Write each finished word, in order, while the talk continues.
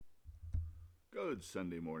Good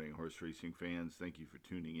Sunday morning, horse racing fans. Thank you for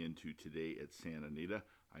tuning in to Today at San Anita.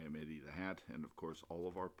 I am Eddie the Hat, and of course, all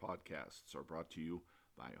of our podcasts are brought to you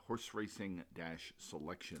by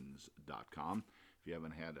horseracing-selections.com. If you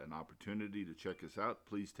haven't had an opportunity to check us out,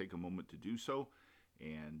 please take a moment to do so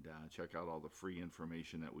and check out all the free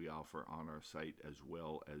information that we offer on our site, as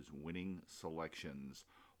well as winning selections,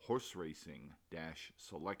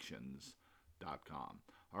 horseracing-selections.com.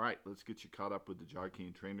 All right, let's get you caught up with the jockey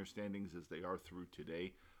and trainer standings as they are through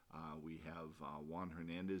today. We have Juan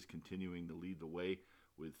Hernandez continuing to lead the way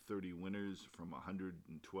with 30 winners from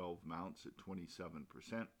 112 mounts at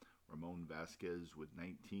 27%. Ramon Vasquez with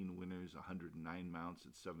 19 winners, 109 mounts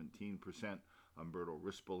at 17%. Umberto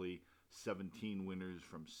Rispoli, 17 winners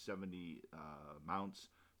from 70 mounts,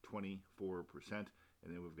 24%. And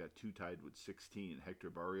then we've got two tied with 16, Hector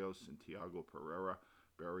Barrios and Tiago Pereira.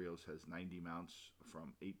 Barrios has 90 mounts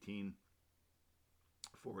from 18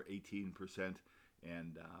 for 18%,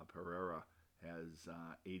 and Pereira has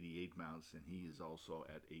 88 mounts, and he is also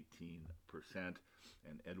at 18%.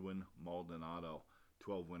 And Edwin Maldonado,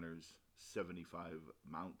 12 winners, 75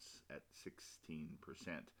 mounts at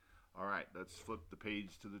 16%. All right, let's flip the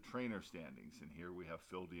page to the trainer standings, and here we have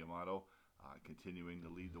Phil D'Amato continuing to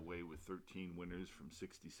lead the way with 13 winners from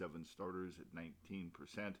 67 starters at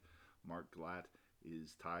 19%. Mark Glatt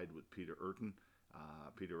is tied with Peter Urton.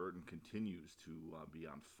 Peter Urton continues to be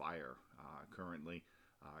on fire currently.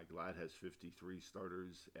 Glatt has 53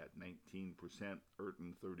 starters at 19%,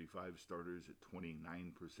 Urton 35 starters at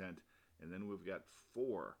 29%, and then we've got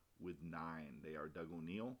four with 9. They are Doug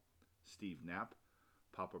O'Neill, Steve Knapp,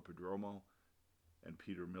 Papa Padromo, and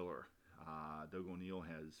Peter Miller. Doug O'Neill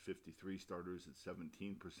has 53 starters at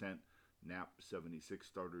 17%, Knapp 76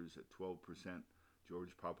 starters at 12%,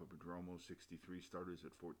 George Papadromo, 63 starters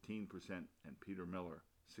at 14%, and Peter Miller,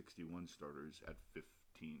 61 starters at 15%.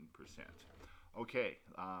 Okay,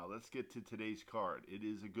 let's get to today's card. It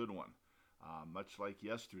is a good one, much like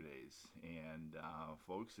yesterday's. And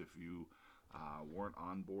folks, if you weren't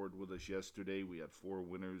on board with us yesterday, we had 4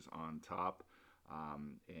 winners on top,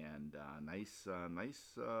 and nice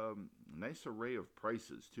array of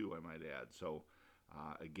prices too, I might add. So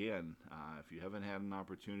again, if you haven't had an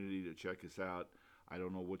opportunity to check us out, I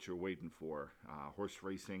don't know what you're waiting for.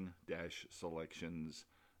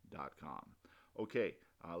 Horseracing-selections.com. Okay,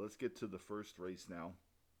 let's get to the first race now.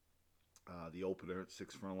 The opener at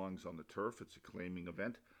 6 furlongs on the turf. It's a claiming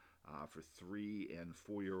event for 3 and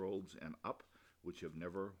 4-year-olds and up, which have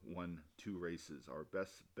never won 2 races. Our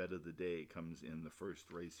best bet of the day comes in the first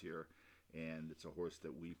race here, and it's a horse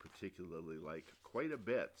that we particularly like quite a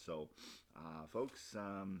bit. So, folks,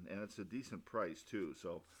 and it's a decent price too.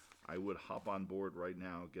 So I would hop on board right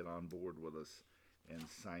now, get on board with us, and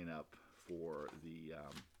sign up for the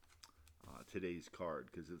today's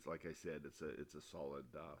card, because it's, like I said, it's a solid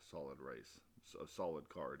race, a solid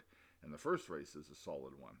card, and the first race is a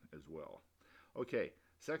solid one as well. Okay,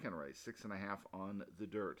 second race, 6.5 on the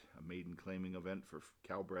dirt, a maiden claiming event for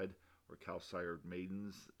cowbred or cow-sired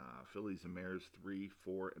maidens, fillies and mares 3,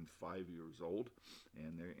 4, and 5 years old,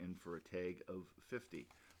 and they're in for a tag of $50.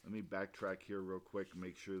 Let me backtrack here real quick,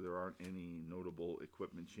 make sure there aren't any notable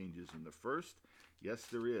equipment changes in the first. Yes,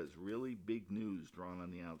 there is. Really big news drawn on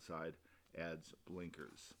the outside, adds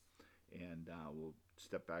blinkers. And we'll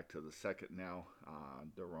step back to the second now.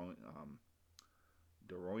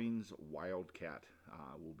 Deroyne's Wildcat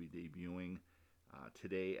will be debuting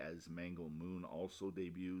today, as Mango Moon also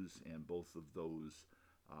debuts, and both of those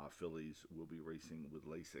fillies will be racing with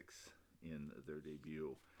Lasix in their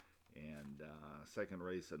debut. And second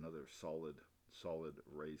race, another solid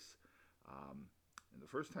race. And the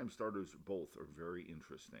first-time starters both are very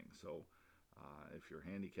interesting. So if you're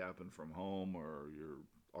handicapping from home, or you're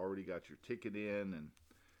already got your ticket in and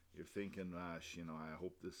you're thinking, gosh, I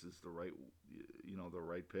hope this is the right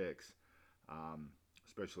picks,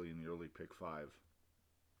 especially in the early pick 5,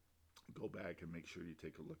 go back and make sure you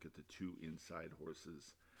take a look at the 2 inside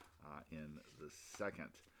horses in the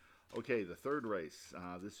second. Okay, the third race,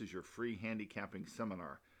 this is your free handicapping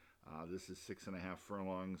seminar. This is 6.5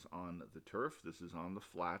 furlongs on the turf. This is on the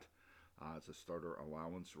flat. It's a starter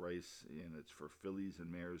allowance race, and it's for fillies and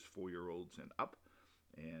mares 4-year-olds and up.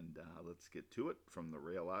 And let's get to it. From the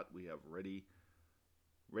rail out, we have Ready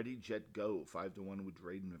Jet Go, 5-1 with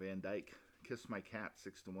Drayden Van Dyke. Kiss My Cat,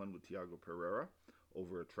 6-1 with Tiago Pereira.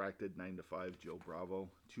 Over Attracted, 9-5, Joe Bravo.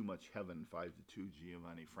 Too Much Heaven, 5-2,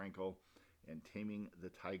 Giovanni Franco. And Taming the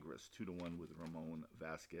Tigress, 2-1 with Ramon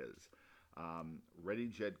Vasquez. Ready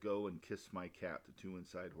Jet Go and Kiss My Cat, the 2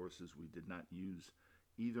 inside horses. We did not use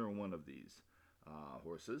either one of these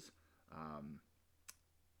horses.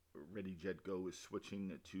 Ready Jet Go is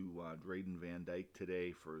switching to Drayden Van Dyke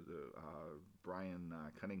today for the Brian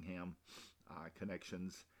Cunningham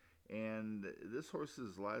connections. And this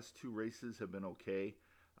horse's last two races have been okay.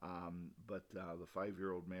 But the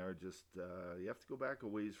 5-year-old mare just, you have to go back a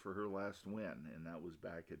ways for her last win, and that was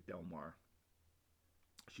back at Del Mar.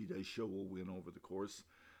 She does show a win over the course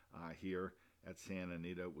here at Santa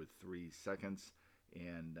Anita with 3 seconds,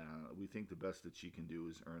 and we think the best that she can do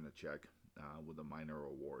is earn a check with a minor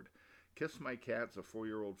award. Kiss My Cat's a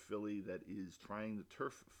 4-year-old filly that is trying the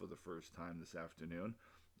turf for the first time this afternoon.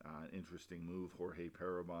 Interesting move. Jorge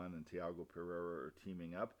Parabon and Tiago Pereira are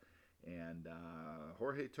teaming up. And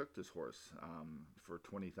Jorge took this horse for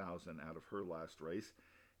 $20,000 out of her last race.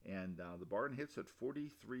 And the barn hits at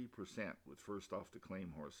 43% with first off the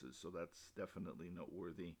claim horses. So that's definitely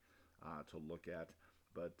noteworthy to look at.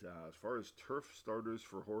 But as far as turf starters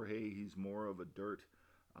for Jorge, he's more of a dirt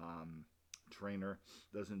trainer.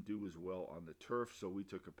 Doesn't do as well on the turf. So we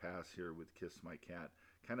took a pass here with Kiss My Cat.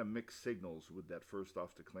 Kind of mixed signals with that first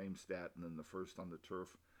off the claim stat and then the first on the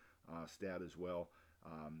turf stat as well.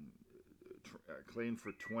 Claimed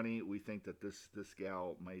for 20. We think that this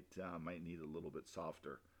gal might need a little bit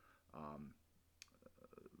softer,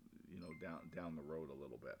 down the road a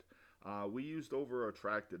little bit. We used Over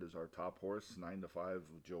Attracted as our top horse, 9-5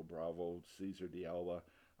 of Joe Bravo, Cesar D'Alba.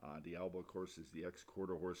 D'Alba, of course, is the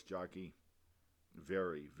ex-quarter horse jockey.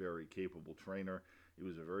 Very, very capable trainer. He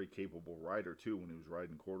was a very capable rider too when he was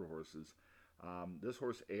riding quarter horses. This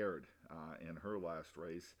horse aired in her last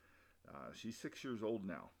race. She's 6 years old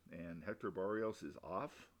now, and Hector Barrios is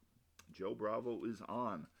off. Joe Bravo is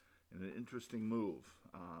on in an interesting move.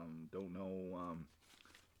 Don't know,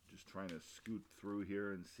 just trying to scoot through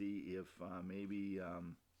here and see if maybe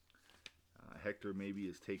Hector maybe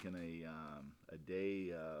has taken a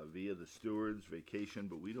day via the stewards vacation,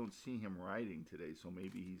 but we don't see him riding today, so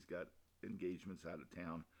maybe he's got engagements out of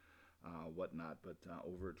town, whatnot. But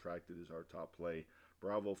Over Attracted is our top play.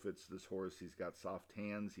 Bravo fits this horse. He's got soft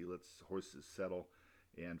hands. He lets horses settle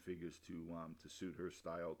and figures to suit her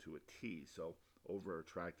style to a T. So Over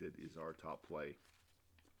Attracted is our top play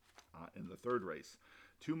in the third race.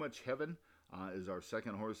 Too Much Heaven is our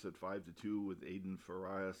second horse at 5-2 with Aiden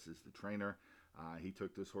Farias as the trainer. He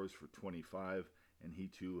took this horse for 25, and he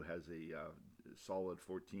too has a solid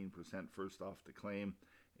 14% first off the claim.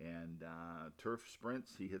 And turf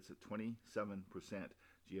sprints, he hits at 27%.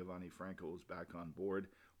 Giovanni Franco is back on board.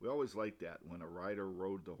 We always like that when a rider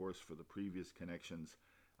rode the horse for the previous connections.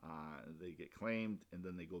 They get claimed, and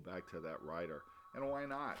then they go back to that rider. And why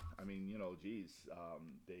not? I mean,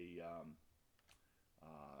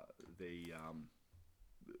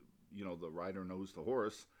 the rider knows the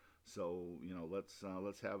horse. So let's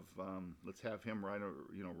have him ride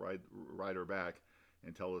her back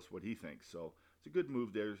and tell us what he thinks. So it's a good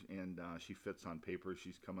move there, and she fits on paper.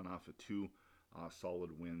 She's coming off of 2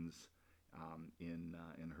 solid wins in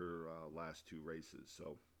her last 2 races.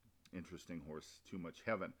 So interesting horse. Too Much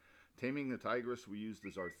Heaven. Taming the Tigress we used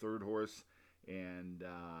as our third horse, and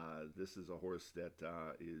this is a horse that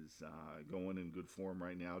is going in good form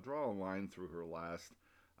right now. Draw a line through her last.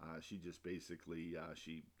 She just basically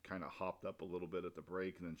she kind of hopped up a little bit at the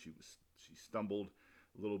break, and then she stumbled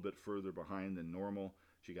a little bit further behind than normal.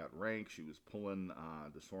 She got rank. She was pulling.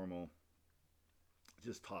 DeSormo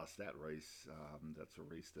just tossed that race. That's a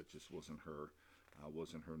race that just wasn't her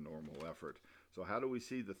normal effort. So how do we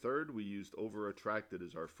see the third? We used Over Attracted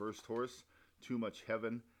as our first horse, Too Much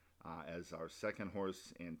Heaven as our second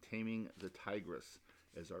horse, and Taming the Tigress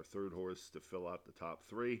as our third horse to fill out the top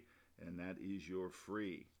 3. And that is your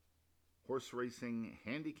free horse racing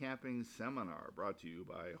handicapping seminar brought to you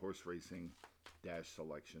by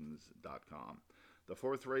horseracing-selections.com. The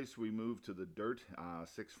fourth race, we move to the dirt,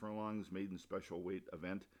 6 furlongs maiden special weight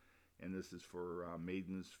event. And this is for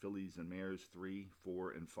maidens, fillies, and mares 3,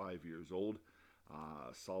 4, and 5 years old.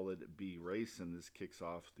 Solid B race, and this kicks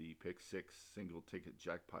off the Pick 6 single ticket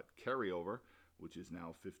jackpot carryover, which is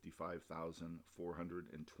now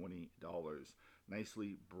 $55,420.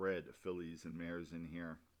 Nicely bred fillies and mares in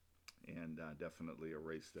here, and definitely a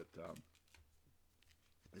race that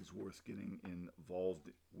is worth getting involved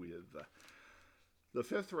with. The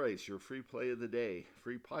fifth race, your free play of the day,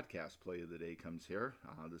 free podcast play of the day comes here.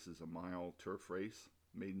 This is a mile turf race,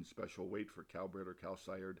 maiden special weight for cowbred or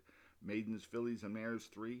cow-sired maidens, fillies, and mares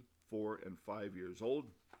 3, 4, and 5 years old.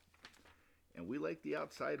 And we like the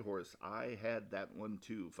outside horse. I had that one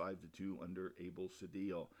too, 5-2 under Abel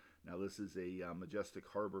Cedillo. Now this is a Majestic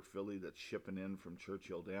Harbor filly that's shipping in from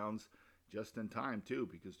Churchill Downs just in time too,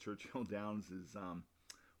 because Churchill Downs is,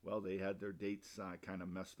 they had their dates kind of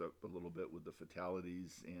messed up a little bit with the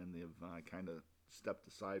fatalities, and they've kind of stepped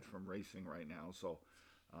aside from racing right now. So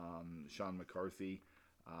Sean McCarthy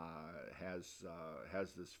has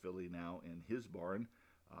this filly now in his barn,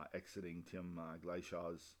 exiting Tim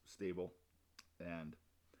Gleichau's stable. And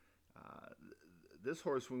this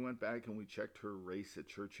horse, we went back and we checked her race at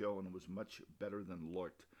Churchill, and it was much better than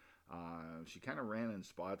Lort. She kind of ran in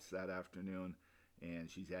spots that afternoon, and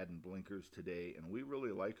she's adding blinkers today, and we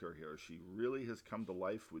really like her here. She really has come to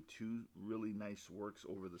life with two really nice works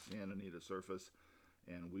over the Santa Anita surface,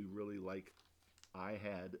 and we really like I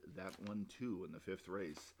Had That One Too in the fifth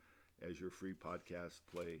race as your free podcast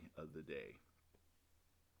play of the day.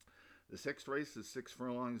 The sixth race is 6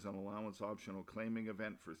 furlongs, an allowance optional claiming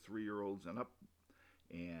event for 3-year-olds and up.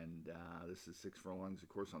 And this is 6 furlongs, of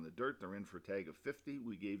course, on the dirt. They're in for a tag of 50.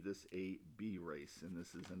 We gave this a B race, and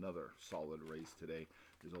this is another solid race today.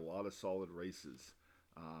 There's a lot of solid races.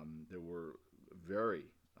 There were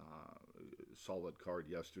very solid card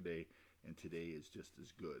yesterday, and today is just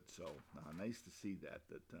as good. So nice to see that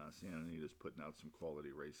Santa Anita is putting out some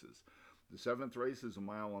quality races. The seventh race is a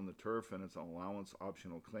mile on the turf, and it's an allowance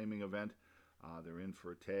optional claiming event. They're in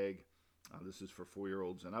for a tag. This is for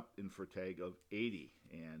 4-year-olds and up, in for a tag of 80,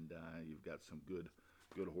 and you've got some good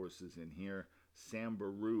horses in here.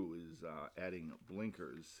 Sambaroo is adding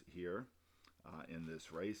blinkers here in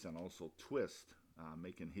this race, and also Twist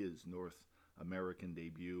making his North American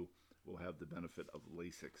debut. Will have the benefit of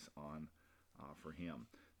Lasix on for him.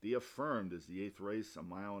 The Affirmed is the 8th race, a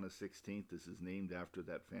mile and a 16th. This is named after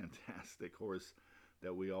that fantastic horse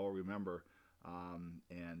that we all remember.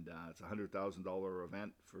 And it's a $100,000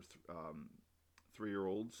 event for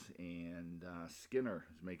 3-year-olds, and Skinner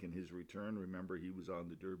is making his return. Remember, he was on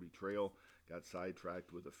the Derby Trail, got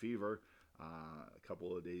sidetracked with a fever a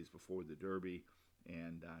couple of days before the Derby,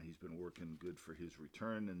 and he's been working good for his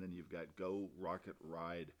return. And then you've got Go Rocket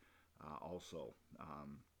Ride also.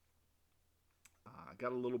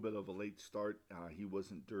 Got a little bit of a late start. He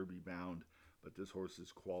wasn't Derby bound, but this horse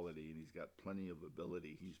is quality, and he's got plenty of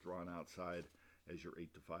ability. He's drawn outside as your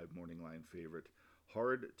 8-5 morning line favorite.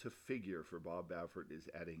 Hard to Figure for Bob Baffert is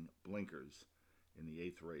adding blinkers in the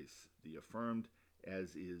 8th race. The Affirmed,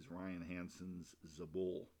 as is Ryan Hansen's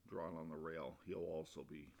Zabul, drawn on the rail. He'll also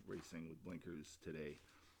be racing with blinkers today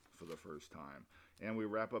for the first time. And we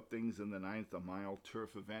wrap up things in the 9th, a mile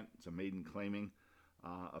turf event. It's a maiden claiming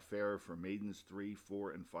affair for maidens 3, 4,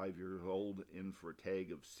 and 5 years old, in for a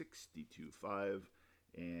tag of 62.5.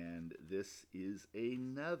 And this is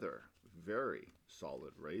another very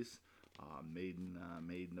solid race, maiden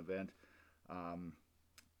event.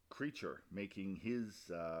 Creature making his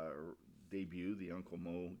debut, the Uncle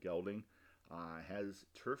Mo gelding, has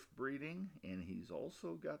turf breeding, and he's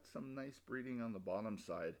also got some nice breeding on the bottom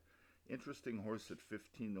side. Interesting horse at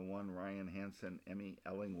 15-1. Ryan Hansen, Emmy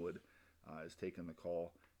Ellingwood has taken the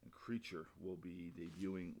call, and Creature will be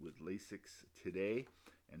debuting with Lasix today,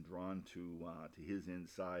 and drawn to his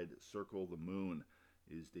inside. Circle the Moon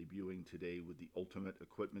is debuting today with the ultimate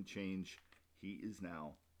equipment change. He is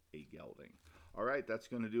now a gelding. All right, that's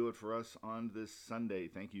going to do it for us on this Sunday.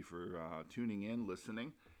 Thank you for tuning in,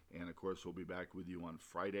 listening, and of course we'll be back with you on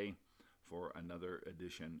Friday for another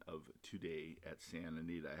edition of Today at Santa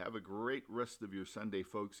Anita. Have a great rest of your Sunday,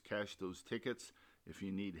 folks. Cash those tickets. If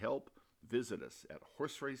you need help, visit us at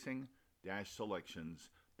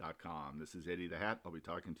horseracing-selections.com. This is Eddie the Hat. I'll be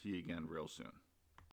talking to you again real soon.